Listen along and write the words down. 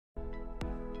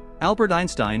Albert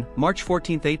Einstein, March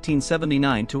 14,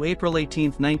 1879 to April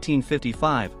 18,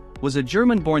 1955, was a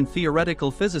German-born theoretical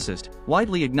physicist,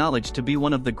 widely acknowledged to be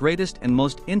one of the greatest and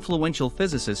most influential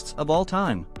physicists of all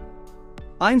time.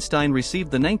 Einstein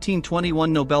received the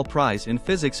 1921 Nobel Prize in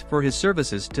Physics for his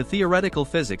services to theoretical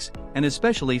physics, and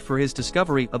especially for his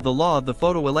discovery of the law of the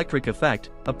photoelectric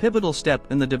effect, a pivotal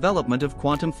step in the development of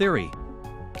quantum theory.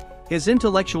 His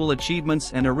intellectual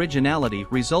achievements and originality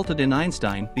resulted in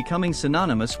Einstein becoming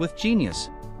synonymous with genius.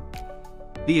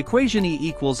 The equation E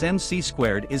equals mc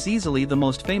squared is easily the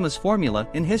most famous formula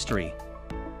in history.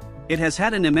 It has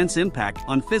had an immense impact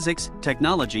on physics,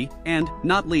 technology, and,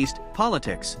 not least,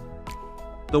 politics.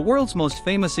 The world's most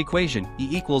famous equation, E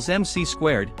equals mc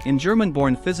squared, in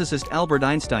German-born physicist Albert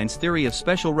Einstein's theory of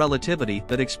special relativity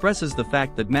that expresses the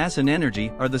fact that mass and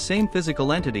energy are the same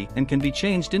physical entity and can be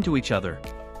changed into each other.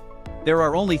 There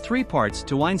are only three parts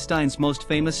to Einstein's most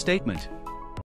famous statement.